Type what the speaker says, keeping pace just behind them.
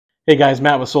Hey guys,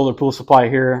 Matt with Solar Pool Supply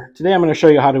here. Today I'm going to show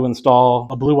you how to install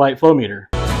a blue-white flow meter.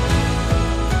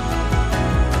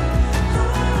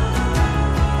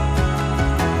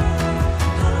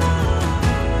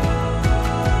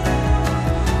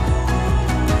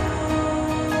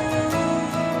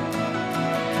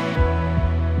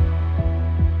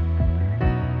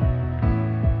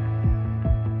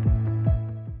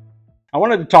 I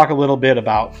wanted to talk a little bit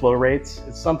about flow rates.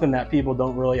 It's something that people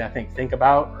don't really, I think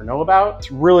about or know about.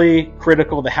 It's really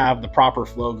critical to have the proper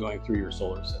flow going through your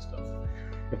solar system.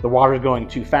 If the water is going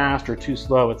too fast or too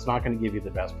slow, it's not going to give you the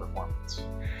best performance.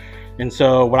 And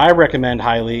so what I recommend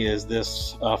highly is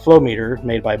this flow meter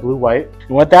made by Blue White. And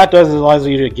what that does is allows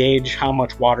you to gauge how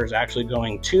much water is actually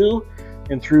going to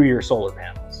and through your solar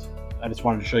panels. I just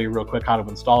wanted to show you real quick how to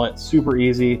install it. Super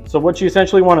easy. So what you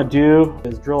essentially want to do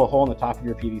is drill a hole in the top of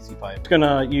your PVC pipe. It's going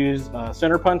to use a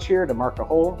center punch here to mark a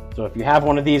hole. So if you have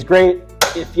one of these, great.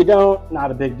 If you don't, not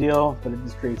a big deal, but it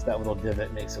just creates that little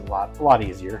divot, makes it a lot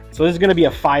easier. So this is going to be a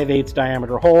 5/8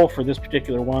 diameter hole for this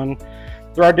particular one.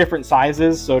 There are different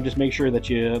sizes, so just make sure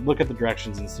that you look at the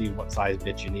directions and see what size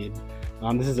bit you need.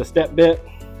 This is a step bit.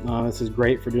 This is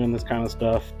great for doing this kind of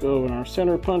stuff. Go in our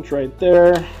center punch right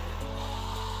there.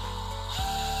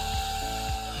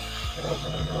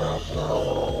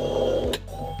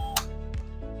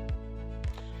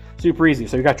 Super easy.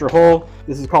 So you got your hole.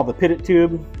 This is called the pitted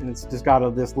tube, and it's just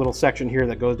got this little section here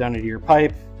that goes down into your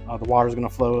pipe. The water is going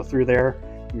to flow through there.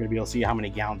 You're going to be able to see how many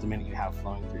gallons a minute you have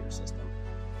flowing through your system.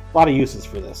 A lot of uses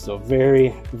for this, so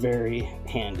very, very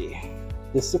handy.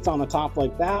 This sits on the top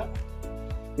like that.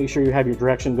 Make sure you have your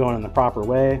direction going in the proper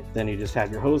way. Then you just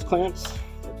have your hose clamps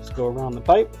that just go around the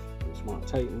pipe. You just want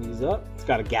to tighten these up. It's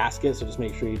got a gasket, so just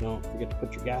make sure you don't forget to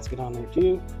put your gasket on there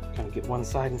too. Kind of get one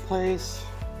side in place.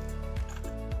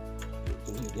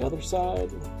 Do the other side.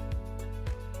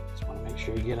 Just want to make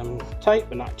sure you get them tight,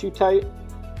 but not too tight.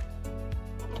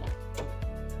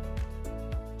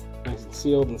 Nice and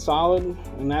sealed and solid,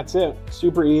 and that's it.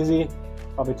 Super easy.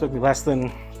 Probably took me less than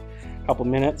a couple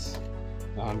minutes.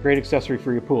 Great accessory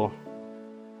for your pool.